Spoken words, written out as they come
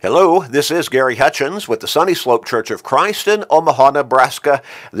Hello, this is Gary Hutchins with the Sunny Slope Church of Christ in Omaha, Nebraska.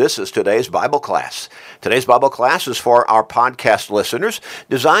 This is today's Bible class. Today's Bible class is for our podcast listeners,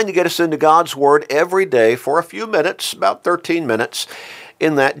 designed to get us into God's Word every day for a few minutes, about 13 minutes.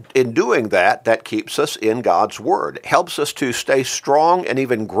 In doing that, that keeps us in God's Word. It helps us to stay strong and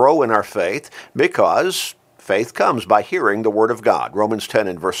even grow in our faith, because faith comes by hearing the Word of God. Romans 10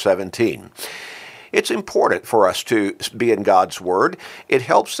 and verse 17. It's important for us to be in God's Word. It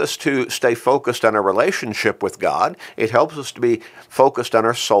helps us to stay focused on our relationship with God. It helps us to be focused on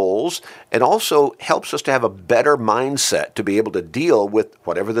our souls, and also helps us to have a better mindset to be able to deal with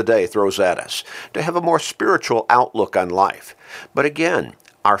whatever the day throws at us, to have a more spiritual outlook on life. But again,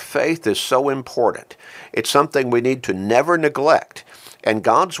 our faith is so important. It's something we need to never neglect. And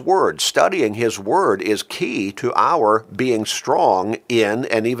God's Word, studying His Word, is key to our being strong in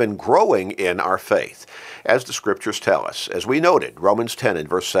and even growing in our faith, as the Scriptures tell us, as we noted, Romans 10 and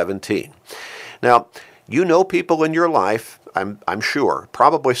verse 17. Now, you know people in your life, I'm sure,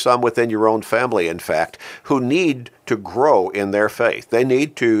 probably some within your own family, in fact, who need to grow in their faith. They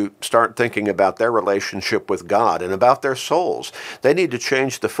need to start thinking about their relationship with God and about their souls. They need to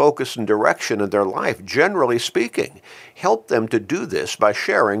change the focus and direction of their life, generally speaking. Help them to do this by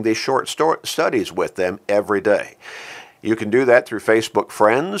sharing these short studies with them every day. You can do that through Facebook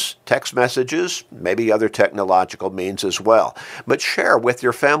friends, text messages, maybe other technological means as well. But share with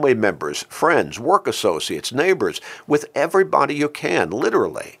your family members, friends, work associates, neighbors, with everybody you can,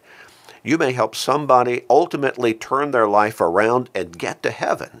 literally. You may help somebody ultimately turn their life around and get to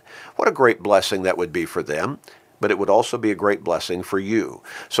heaven. What a great blessing that would be for them, but it would also be a great blessing for you.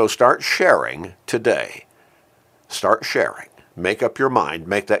 So start sharing today. Start sharing. Make up your mind,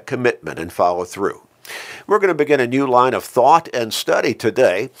 make that commitment, and follow through. We're going to begin a new line of thought and study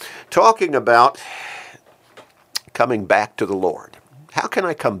today, talking about coming back to the Lord. How can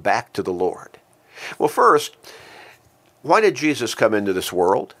I come back to the Lord? Well, first, why did Jesus come into this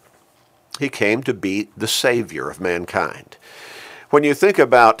world? He came to be the Savior of mankind. When you think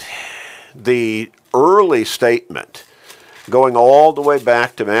about the early statement, going all the way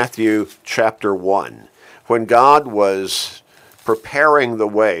back to Matthew chapter 1, when God was preparing the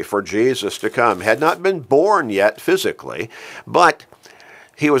way for Jesus to come, had not been born yet physically, but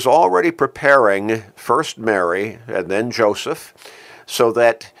he was already preparing first Mary and then Joseph, so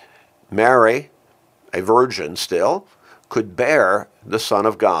that Mary, a virgin still, could bear the Son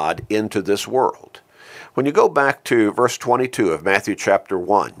of God into this world. When you go back to verse 22 of Matthew chapter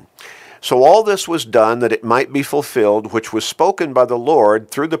 1, so all this was done that it might be fulfilled, which was spoken by the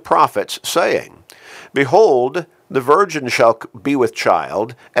Lord through the prophets, saying, Behold, the virgin shall be with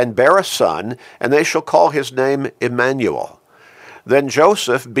child, and bear a son, and they shall call his name Emmanuel. Then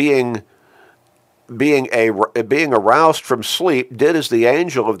Joseph, being aroused from sleep, did as the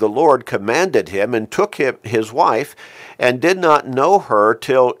angel of the Lord commanded him, and took his wife, and did not know her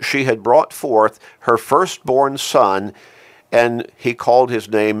till she had brought forth her firstborn son, and he called his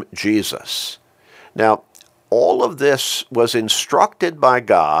name Jesus. Now, all of this was instructed by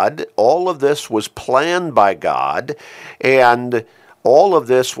God, all of this was planned by God, and all of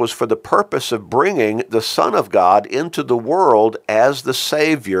this was for the purpose of bringing the Son of God into the world as the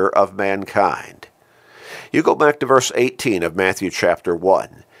Savior of mankind. You go back to verse 18 of Matthew chapter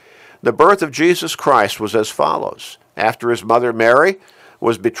 1. The birth of Jesus Christ was as follows. After his mother Mary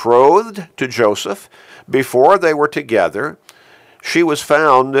was betrothed to Joseph, before they were together, she was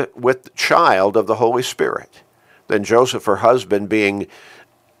found with child of the Holy Spirit. Then Joseph, her husband, being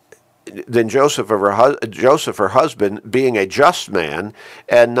a just man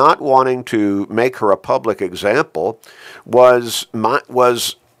and not wanting to make her a public example, was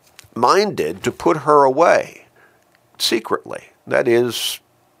minded to put her away secretly. That is,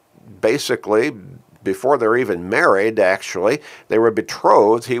 basically, before they're even married, actually, they were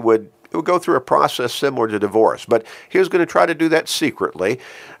betrothed. It would go through a process similar to divorce. But he was going to try to do that secretly,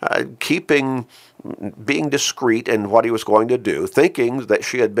 being discreet in what he was going to do, thinking that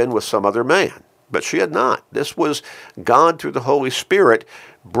she had been with some other man. But she had not. This was God through the Holy Spirit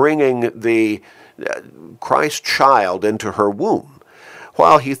bringing the Christ child into her womb.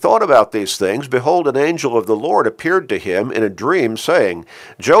 While he thought about these things, behold, an angel of the Lord appeared to him in a dream, saying,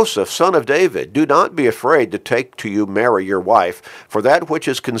 Joseph, son of David, do not be afraid to take to you Mary your wife, for that which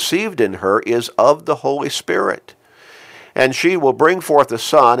is conceived in her is of the Holy Spirit. And she will bring forth a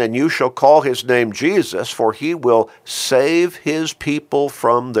son, and you shall call his name Jesus, for he will save his people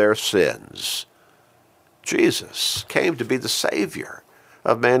from their sins. Jesus came to be the Savior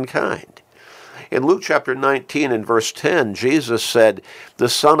of mankind. In Luke chapter 19 and verse 10, Jesus said, "The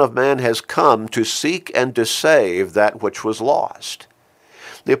Son of Man has come to seek and to save that which was lost."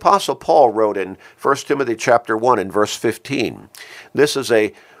 The Apostle Paul wrote in 1 Timothy chapter 1 and verse 15, this is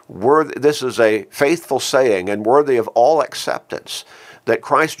a faithful saying and worthy of all acceptance, that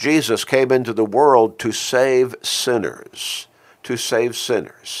Christ Jesus came into the world to save sinners. To save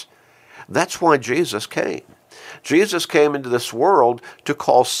sinners. That's why Jesus came. Jesus came into this world to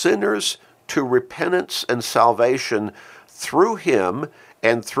call sinners to repentance and salvation through him,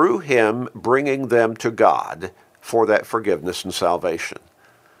 and through him bringing them to God for that forgiveness and salvation.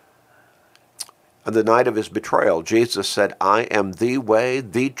 On the night of his betrayal, Jesus said, I am the way,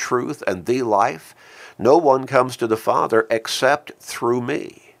 the truth, and the life. No one comes to the Father except through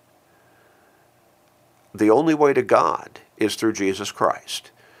me. The only way to God is through Jesus Christ.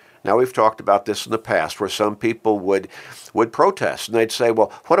 Now, we've talked about this in the past where some people would protest, and they'd say,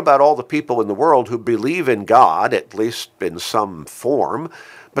 well, what about all the people in the world who believe in God, at least in some form,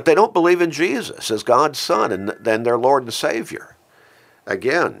 but they don't believe in Jesus as God's Son and their Lord and Savior?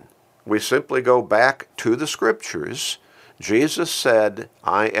 Again, we simply go back to the Scriptures. Jesus said,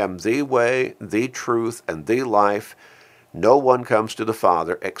 I am the way, the truth, and the life. No one comes to the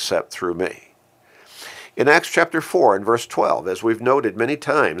Father except through me. In Acts chapter 4 and verse 12, as we've noted many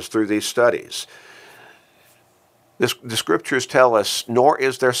times through these studies, the Scriptures tell us, nor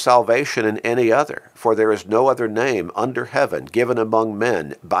is there salvation in any other, for there is no other name under heaven given among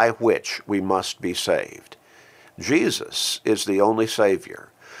men by which we must be saved. Jesus is the only Savior.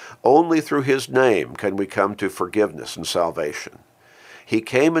 Only through his name can we come to forgiveness and salvation. He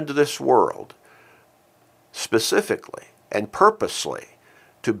came into this world specifically and purposely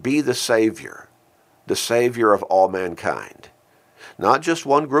to be the Savior of all mankind. Not just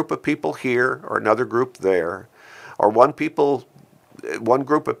one group of people here or another group there, or one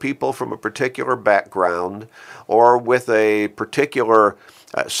group of people from a particular background or with a particular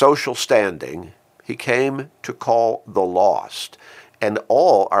social standing. He came to call the lost, and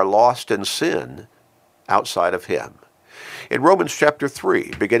all are lost in sin outside of him. In Romans chapter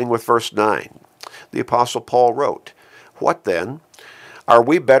 3, beginning with verse 9, the Apostle Paul wrote, What then? Are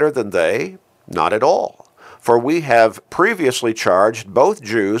we better than they? Not at all. For we have previously charged both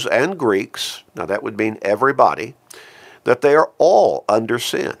Jews and Greeks, now that would mean everybody, that they are all under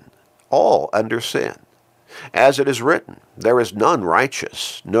sin. All under sin. As it is written, there is none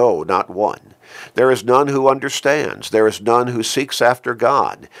righteous, no, not one. There is none who understands. There is none who seeks after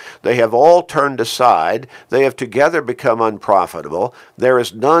God. They have all turned aside. They have together become unprofitable. There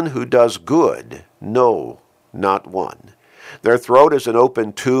is none who does good, no, not one. Their throat is an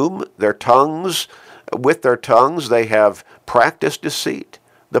open tomb. With their tongues they have practiced deceit.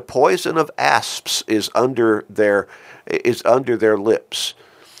 The poison of asps is under their lips.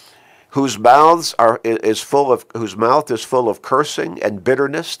 Whose mouth is full of cursing and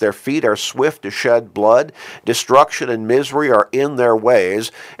bitterness. Their feet are swift to shed blood. Destruction and misery are in their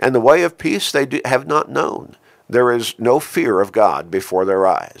ways, and the way of peace they have not known. There is no fear of God before their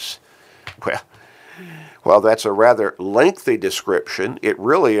eyes. Well, that's a rather lengthy description. It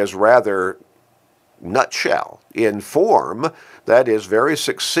really is rather nutshell in form. That is very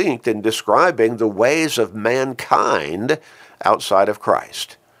succinct in describing the ways of mankind outside of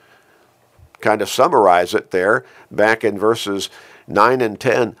Christ. Kind of summarize it there back in verses 9 and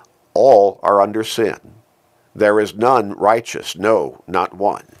 10. All are under sin. There is none righteous, no, not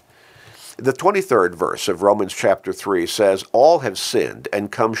one. The 23rd verse of Romans chapter 3 says, All have sinned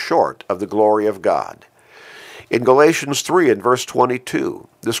and come short of the glory of God. In Galatians 3 and verse 22,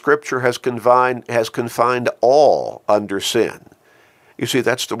 the Scripture has confined all under sin. You see,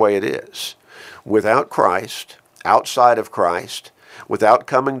 that's the way it is. Without Christ, outside of Christ, without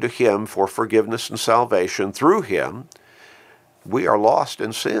coming to him for forgiveness and salvation through him, we are lost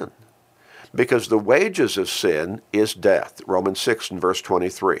in sin. Because the wages of sin is death. Romans 6 and verse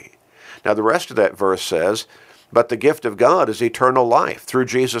 23. Now the rest of that verse says, But the gift of God is eternal life through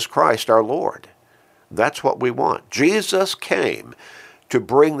Jesus Christ our Lord. That's what we want. Jesus came to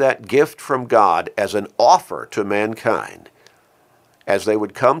bring that gift from God as an offer to mankind, as they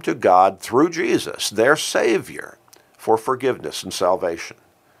would come to God through Jesus, their Savior, for forgiveness and salvation.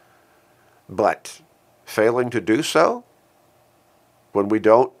 But failing to do so, when we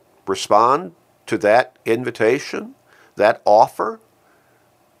don't respond to that invitation, that offer,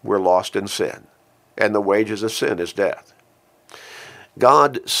 we're lost in sin. And the wages of sin is death.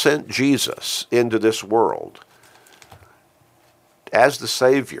 God sent Jesus into this world as the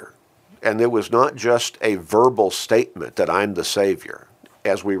Savior. And it was not just a verbal statement that I'm the Savior,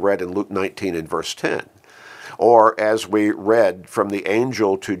 as we read in Luke 19 and verse 10. Or as we read from the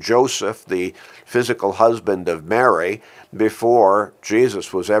angel to Joseph, the physical husband of Mary, before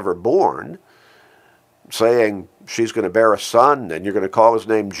Jesus was ever born. saying she's going to bear a son and you're going to call his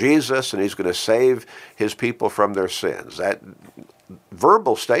name Jesus and he's going to save his people from their sins. That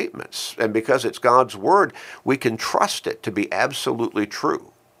verbal statements, and because it's God's word, we can trust it to be absolutely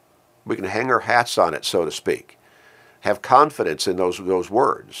true. We can hang our hats on it, so to speak, have confidence in those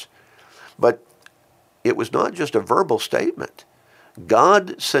words. But it was not just a verbal statement.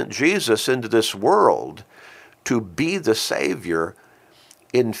 God sent Jesus into this world to be the Savior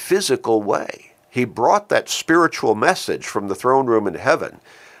in physical way. He brought that spiritual message from the throne room in heaven.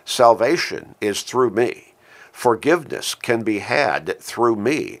 Salvation is through me. Forgiveness can be had through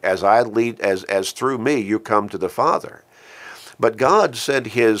me. As I lead, as through me you come to the Father. But God sent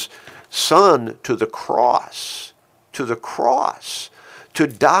his Son to the cross, to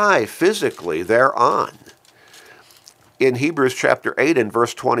die physically thereon. In Hebrews chapter 8 and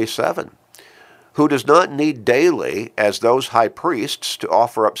verse 27, who does not need daily, as those high priests, to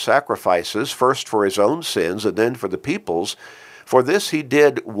offer up sacrifices, first for his own sins and then for the people's, for this he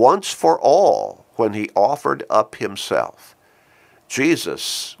did once for all when he offered up himself.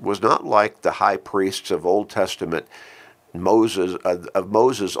 Jesus was not like the high priests of Old Testament Moses'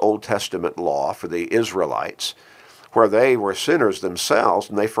 Old Testament law for the Israelites, where they were sinners themselves,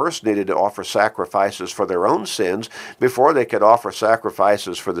 and they first needed to offer sacrifices for their own sins before they could offer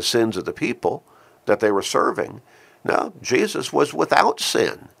sacrifices for the sins of the people that they were serving. No, Jesus was without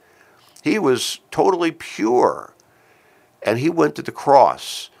sin. He was totally pure, and he went to the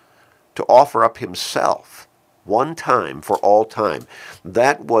cross to offer up himself one time for all time.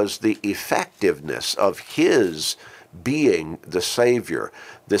 That was the effectiveness of his being the Savior,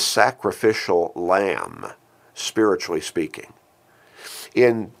 the sacrificial lamb, spiritually speaking.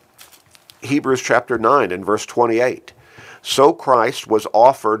 In Hebrews chapter 9 and verse 28, so Christ was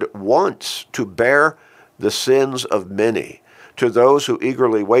offered once to bear the sins of many. To those who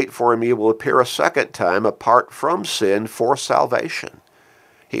eagerly wait for him, he will appear a second time apart from sin for salvation.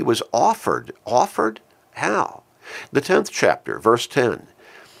 He was offered. Offered? How? The 10th chapter, verse 10.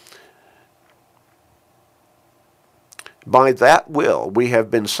 By that will we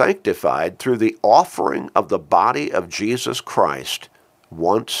have been sanctified through the offering of the body of Jesus Christ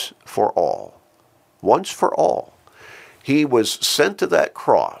once for all. Once for all. He was sent to that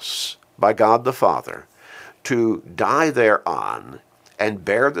cross by God the Father to die thereon and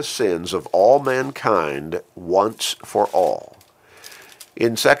bear the sins of all mankind once for all.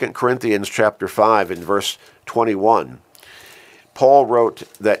 In 2 Corinthians chapter 5 and verse 21, Paul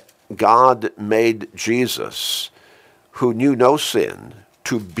wrote that God made Jesus, who knew no sin,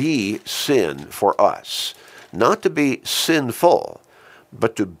 to be sin for us, not to be sinful,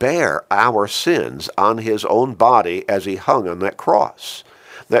 but to bear our sins on his own body as he hung on that cross,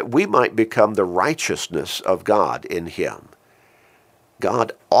 that we might become the righteousness of God in him.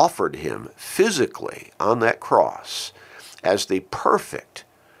 God offered him physically on that cross as the perfect,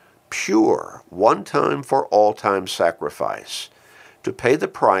 pure, one-time for all-time sacrifice to pay the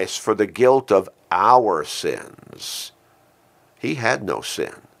price for the guilt of our sins. He had no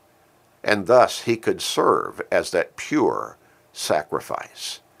sin, and thus he could serve as that pure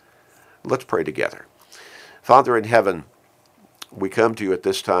sacrifice. Let's pray together. Father in heaven, we come to you at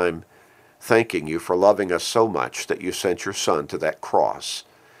this time thanking you for loving us so much that you sent your Son to that cross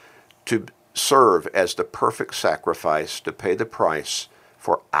to serve as the perfect sacrifice to pay the price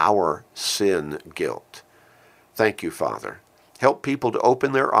for our sin guilt. Thank you, Father. Help people to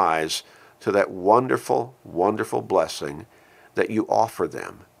open their eyes to that wonderful, wonderful blessing that you offer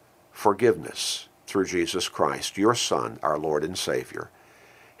them, forgiveness through Jesus Christ, your Son, our Lord and Savior.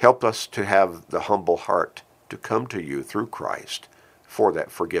 Help us to have the humble heart to come to you through Christ for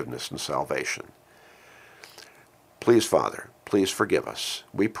that forgiveness and salvation. Please, Father, please forgive us.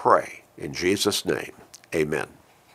 We pray in Jesus' name. Amen.